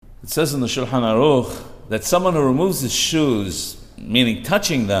It says in the Shulchan Aruch that someone who removes his shoes, meaning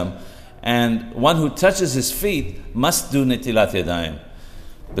touching them, and one who touches his feet must do netilat yadayim.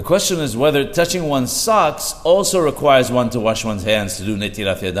 The question is whether touching one's socks also requires one to wash one's hands to do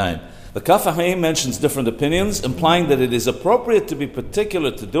netilat yadayim. The Kaf HaChaim mentions different opinions, implying that it is appropriate to be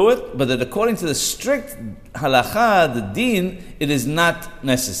particular to do it, but that according to the strict halacha, the deen, it is not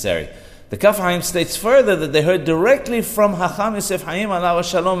necessary. The Kaf HaChaim states further that they heard directly from Hacham Yosef Chaim alav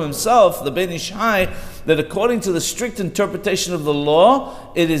shalom himself, the Ben Ish Hai, that according to the strict interpretation of the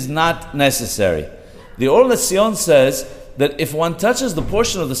law, it is not necessary. The Or LeTzion says that if one touches the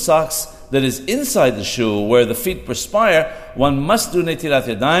portion of the socks that is inside the shoe, where the feet perspire, one must do netilat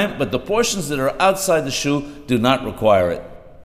yadayim, but the portions that are outside the shoe do not require it.